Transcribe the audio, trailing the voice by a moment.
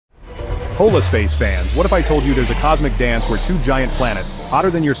Hola space fans, what if I told you there's a cosmic dance where two giant planets,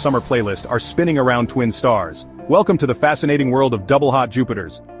 hotter than your summer playlist, are spinning around twin stars? Welcome to the fascinating world of double hot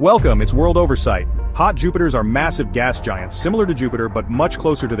Jupiters. Welcome, it's World Oversight. Hot Jupiters are massive gas giants similar to Jupiter but much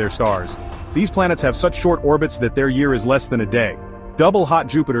closer to their stars. These planets have such short orbits that their year is less than a day. Double hot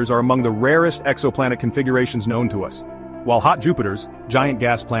Jupiters are among the rarest exoplanet configurations known to us. While hot Jupiters, giant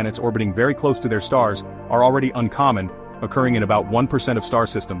gas planets orbiting very close to their stars, are already uncommon, occurring in about 1% of star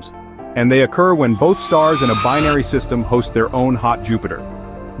systems. And they occur when both stars in a binary system host their own hot Jupiter.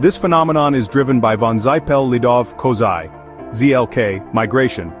 This phenomenon is driven by von Ziepel-Lidov-Kozai (ZLK)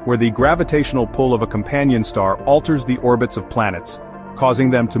 migration, where the gravitational pull of a companion star alters the orbits of planets, causing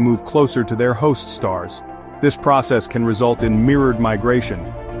them to move closer to their host stars. This process can result in mirrored migration,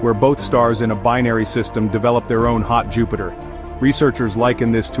 where both stars in a binary system develop their own hot Jupiter. Researchers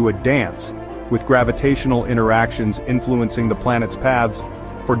liken this to a dance, with gravitational interactions influencing the planets' paths.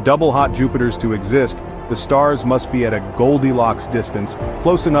 For double hot Jupiters to exist, the stars must be at a Goldilocks distance,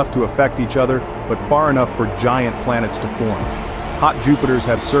 close enough to affect each other, but far enough for giant planets to form. Hot Jupiters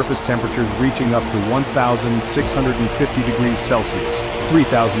have surface temperatures reaching up to 1,650 degrees Celsius,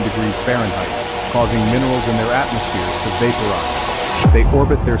 3,000 degrees Fahrenheit, causing minerals in their atmospheres to vaporize. They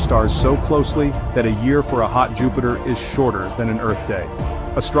orbit their stars so closely that a year for a hot Jupiter is shorter than an Earth day.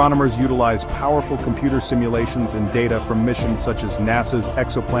 Astronomers utilize powerful computer simulations and data from missions such as NASA's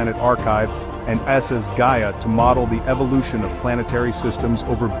Exoplanet Archive and ESA's Gaia to model the evolution of planetary systems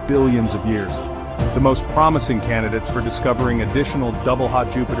over billions of years. The most promising candidates for discovering additional double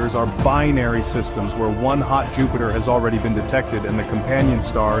hot Jupiters are binary systems where one hot Jupiter has already been detected and the companion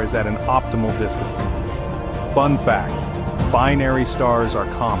star is at an optimal distance. Fun fact: binary stars are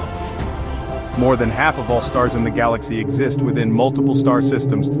common. More than half of all stars in the galaxy exist within multiple star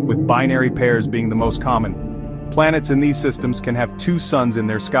systems, with binary pairs being the most common. Planets in these systems can have two suns in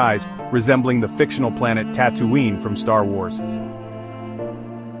their skies, resembling the fictional planet Tatooine from Star Wars.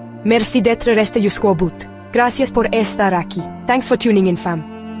 Merci d'être resté jusqu'au bout. Gracias por estar aquí. Thanks for tuning in, fam.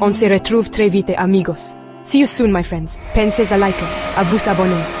 On se retrouve très vite, amigos. See you soon, my friends. Pensez à like, à vous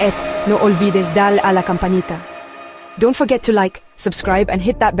abonner, et no olvides dar a la campanita. Don't forget to like, subscribe and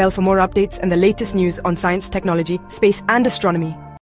hit that bell for more updates and the latest news on science, technology, space and astronomy.